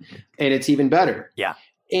 and it's even better. Yeah.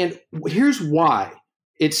 And here's why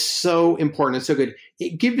it's so important and so good.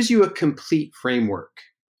 It gives you a complete framework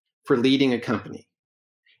for leading a company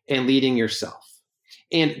and leading yourself.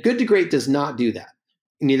 And Good to Great does not do that.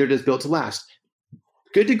 Neither does Built to Last.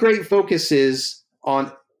 Good to Great focuses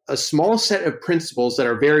on a small set of principles that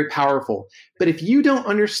are very powerful. But if you don't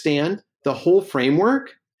understand the whole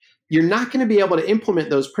framework, you're not going to be able to implement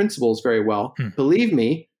those principles very well. Believe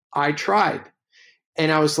me, I tried.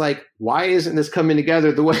 And I was like, why isn't this coming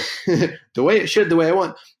together the way it should, the way I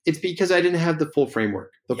want? It's because I didn't have the full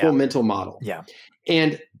framework, the full mental model. Yeah.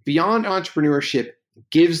 And Beyond Entrepreneurship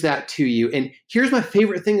gives that to you. And here's my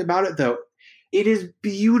favorite thing about it, though. It is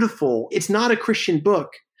beautiful. It's not a Christian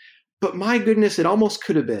book, but my goodness, it almost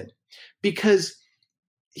could have been, because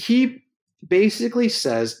he basically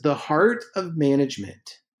says the heart of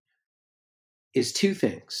management is 2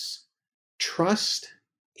 things: trust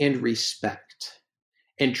and respect.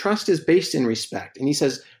 And trust is based in respect. And he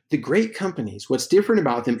says the great companies, what's different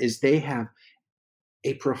about them is they have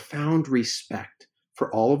a profound respect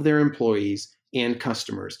for all of their employees and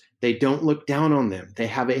customers. They don't look down on them. They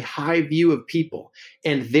have a high view of people.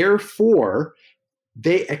 And therefore,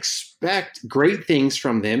 they expect great things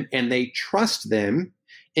from them, and they trust them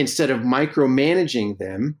instead of micromanaging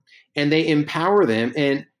them. And they empower them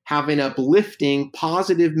and have an uplifting,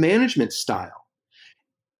 positive management style.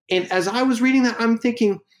 And as I was reading that, I'm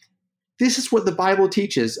thinking, this is what the Bible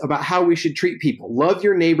teaches about how we should treat people. Love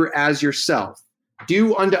your neighbor as yourself.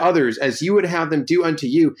 Do unto others as you would have them do unto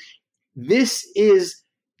you. This is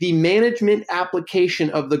the management application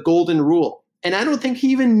of the golden rule. And I don't think he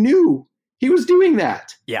even knew he was doing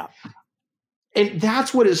that. Yeah. And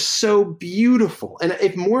that's what is so beautiful. And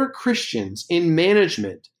if more Christians in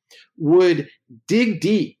management would dig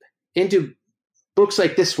deep into books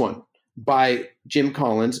like this one by Jim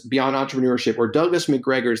Collins, Beyond Entrepreneurship, or Douglas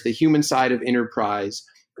McGregor's The Human Side of Enterprise,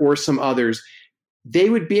 or some others, they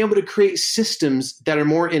would be able to create systems that are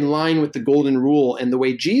more in line with the golden rule and the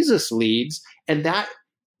way Jesus leads, and that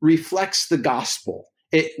reflects the gospel.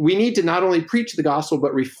 We need to not only preach the gospel,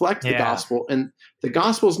 but reflect the gospel. And the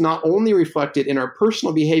gospel is not only reflected in our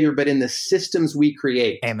personal behavior, but in the systems we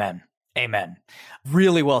create. Amen. Amen.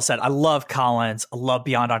 Really well said. I love Collins. I love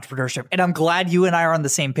Beyond Entrepreneurship. And I'm glad you and I are on the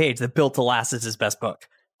same page that Built to Last is his best book.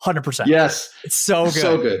 100%. Yes. It's so good.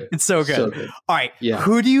 So good. It's so good. So good. All right. Yeah.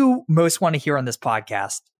 Who do you most want to hear on this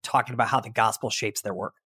podcast talking about how the gospel shapes their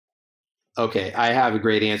work? Okay. I have a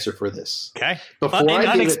great answer for this. Okay. Before an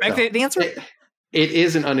unexpected answer? It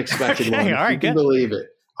is an unexpected one. All right, you can believe it.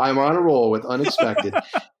 I'm on a roll with unexpected.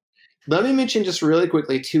 Let me mention just really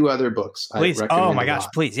quickly 2 other books. Please. I recommend Oh my gosh.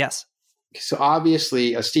 Please. Yes. So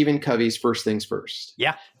obviously, Stephen Covey's First Things First.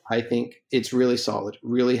 Yeah. I think it's really solid,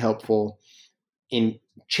 really helpful, and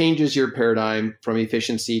changes your paradigm from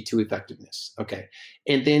efficiency to effectiveness. Okay.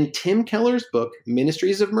 And then Tim Keller's book,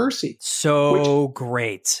 Ministries of Mercy.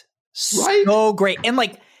 Great. Right? So great. And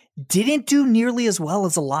didn't do nearly as well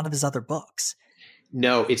as a lot of his other books.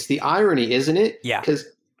 No, it's the irony, isn't it? Yeah. Because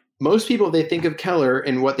most people, they think of Keller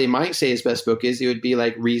and what they might say his best book is, it would be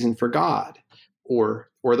like Reason for God or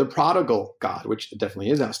The Prodigal God, which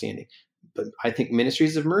definitely is outstanding. But I think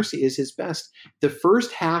Ministries of Mercy is his best. The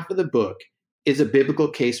first half of the book is a biblical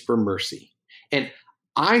case for mercy. And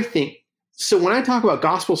I think, so when I talk about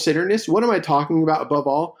gospel-centeredness, what am I talking about above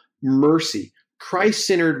all? Mercy.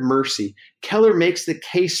 Christ-centered mercy. Keller makes the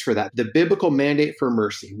case for that, the biblical mandate for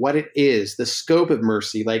mercy, what it is, the scope of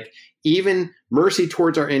mercy, like even mercy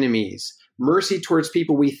towards our enemies, mercy towards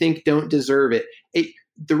people we think don't deserve it.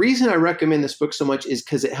 The reason I recommend this book so much is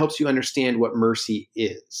because it helps you understand what mercy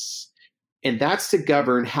is. And that's to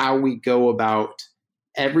govern how we go about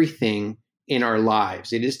everything in our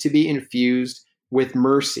lives. It is to be infused with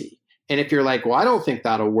mercy. And if you're like, well, I don't think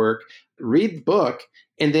that'll work, read the book.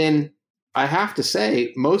 And then I have to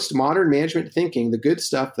say, most modern management thinking, the good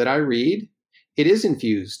stuff that I read, it is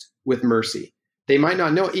infused with mercy. They might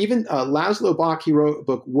not know. Even Laszlo Bock, he wrote a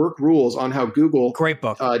book, Work Rules, on how Google... Great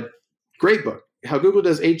book. Great book. How Google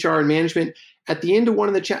does HR and management. At the end of one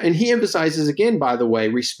of the chapters, and he emphasizes again, by the way,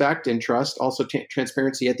 respect and trust, also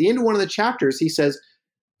transparency. At the end of one of the chapters, he says,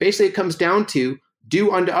 basically it comes down to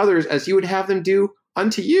do unto others as you would have them do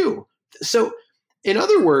unto you. So in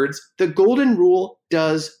other words, the golden rule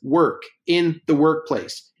does work in the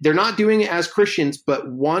workplace. They're not doing it as Christians, but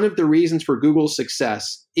one of the reasons for Google's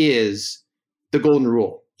success is the golden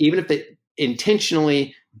rule. Even if they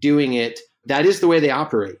intentionally doing it, that is the way they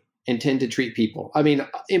operate and tend to treat people. I mean,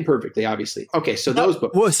 imperfectly, obviously. Okay, so those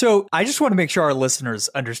books. Well, so I just want to make sure our listeners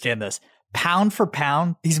understand this. Pound for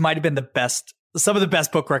pound, these might have been some of the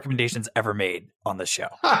best book recommendations ever made on the show.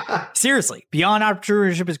 Seriously, Beyond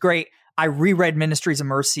Entrepreneurship is great. I reread Ministries of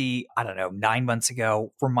Mercy, 9 months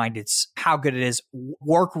ago, reminded how good it is.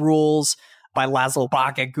 Work Rules by Laszlo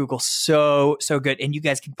Bock at Google. So good. And you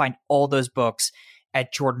guys can find all those books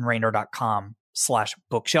at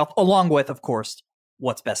jordanraynor.com/bookshelf, along with, of course,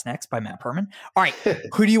 What's Best Next by Matt Perman. All right.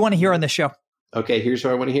 Who do you want to hear on this show? Okay, here's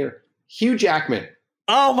what I want to hear. Hugh Jackman.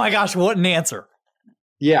 Oh my gosh, what an answer.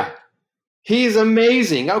 Yeah. He's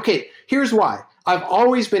amazing. Okay, here's why. I've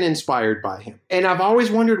always been inspired by him. And I've always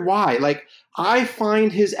wondered why. Like, I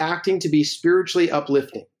find his acting to be spiritually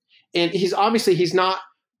uplifting. And he's not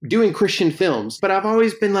doing Christian films, but I've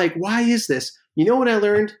always been like, why is this? You know what I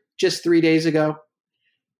learned just 3 days ago?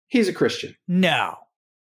 He's a Christian. No.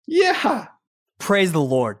 Yeah. Praise the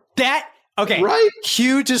Lord. Okay. Right?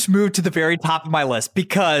 Hugh just moved to the very top of my list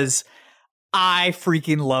because I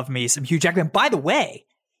freaking love me some Hugh Jackman. By the way,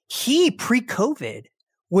 he pre-COVID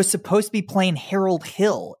was supposed to be playing Harold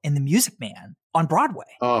Hill in The Music Man on Broadway.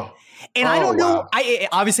 Oh. And I don't know, wow. I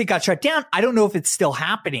obviously got shut down. I don't know if it's still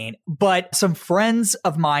happening, but some friends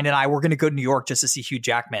of mine and I were going to go to New York just to see Hugh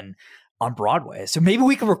Jackman on Broadway. So maybe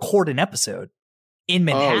we could record an episode in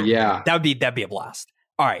Manhattan. Oh, yeah. That'd be a blast.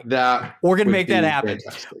 All right. We're going to make that happen.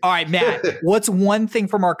 Fantastic. All right, Matt, what's one thing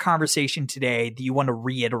from our conversation today that you want to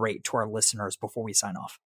reiterate to our listeners before we sign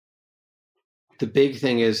off? The big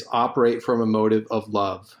thing is operate from a motive of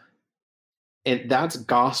love. And that's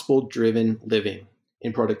gospel-driven living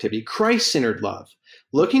in productivity. Christ-centered love.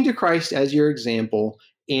 Looking to Christ as your example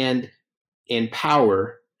and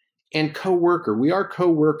power and co-worker. We are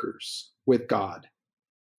co-workers with God,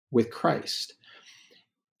 with Christ.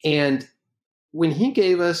 And when he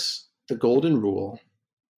gave us the golden rule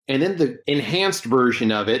and then the enhanced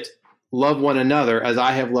version of it, love one another as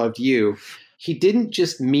I have loved you, he didn't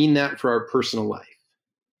just mean that for our personal life.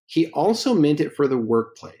 He also meant it for the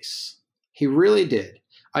workplace. He really did.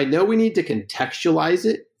 I know we need to contextualize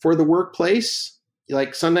it for the workplace.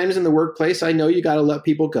 Like sometimes in the workplace, I know you got to let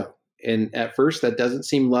people go. And at first that doesn't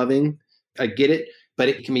seem loving. I get it, but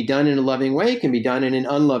it can be done in a loving way. It can be done in an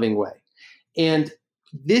unloving way. And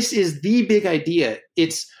this is the big idea.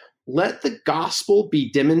 It's let the gospel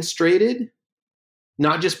be demonstrated,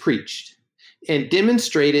 not just preached, and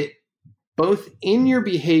demonstrate it both in your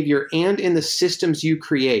behavior and in the systems you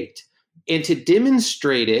create. And to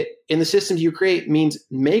demonstrate it in the systems you create means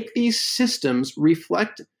make these systems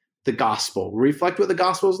reflect the gospel, reflect what the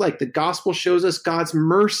gospel is like. The gospel shows us God's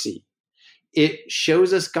mercy. It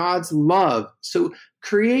shows us God's love. So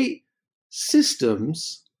create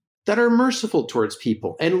systems that are merciful towards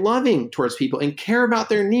people and loving towards people and care about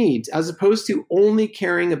their needs, as opposed to only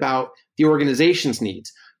caring about the organization's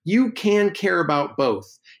needs. You can care about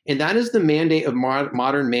both. And that is the mandate of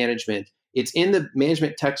modern management. It's in the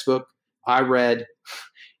management textbook I read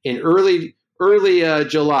in early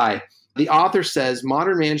July. The author says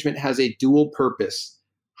modern management has a dual purpose: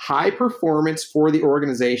 high performance for the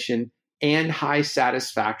organization and high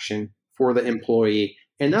satisfaction for the employee.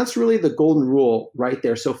 And that's really the golden rule right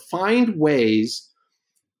there. So find ways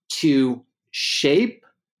to shape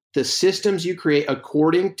the systems you create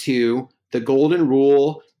according to the golden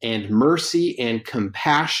rule and mercy and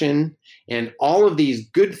compassion and all of these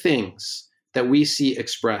good things that we see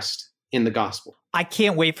expressed in the gospel. I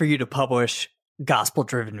can't wait for you to publish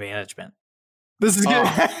Gospel-Driven Management. This is going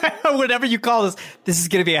to, whatever you call this is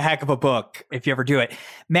going to be a heck of a book if you ever do it.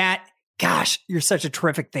 Matt, gosh, you're such a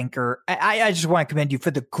terrific thinker. I just want to commend you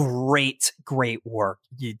for the great work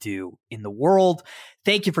you do in the world.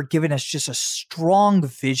 Thank you for giving us just a strong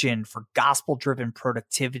vision for gospel-driven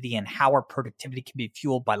productivity and how our productivity can be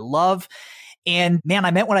fueled by love. And man,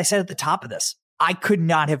 I meant what I said at the top of this. I could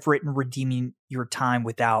not have written Redeeming Your Time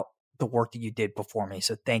without the work that you did before me.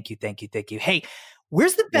 So thank you. Hey,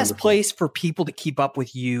 where's the best place for people to keep up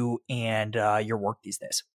with you and your work these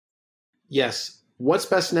days? Yes.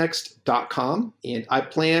 whatsbestnext.com. And I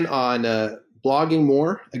plan on blogging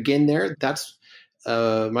more again there. That's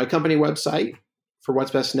my company website for What's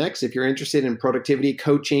Best Next. If you're interested in productivity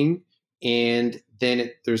coaching, and then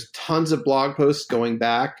there's tons of blog posts going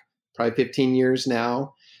back probably 15 years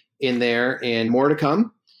now in there, and more to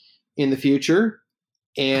come in the future.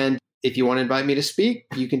 And if you want to invite me to speak,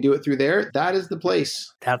 you can do it through there. That is the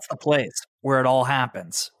place. That's the place where it all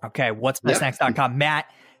happens. Okay. whatsbestnext.com.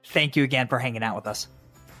 Matt, thank you again for hanging out with us.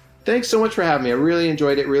 Thanks so much for having me. I really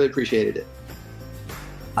enjoyed it. Really appreciated it.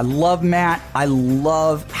 I love Matt. I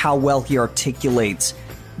love how well he articulates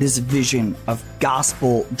this vision of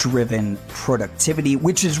gospel-driven productivity,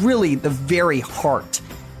 which is really the very heart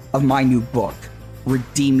of my new book,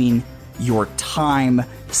 Redeeming Your Time: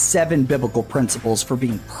 7 Biblical Principles for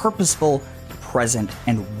Being Purposeful, Present,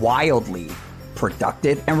 and Wildly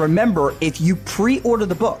Productive. And remember, if you pre-order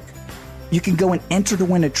the book, you can go and enter to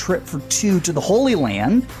win a trip for 2 to the Holy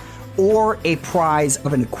Land or a prize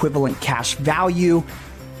of an equivalent cash value.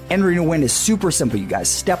 Entering to win is super simple, you guys.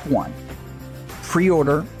 Step 1,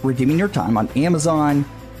 pre-order Redeeming Your Time on Amazon,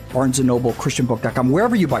 Barnes & Noble, ChristianBook.com,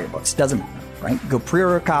 wherever you buy your books. Doesn't matter, right? Go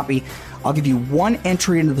pre-order a copy. I'll give you 1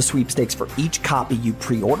 entry into the sweepstakes for each copy you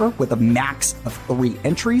pre-order with a max of 3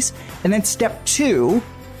 entries. And then step 2,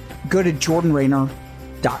 go to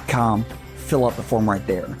jordanrainer.com, fill out the form right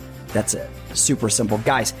there. That's it. Super simple.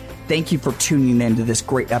 Guys, thank you for tuning in to this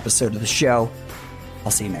great episode of the show.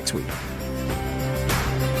 I'll see you next week.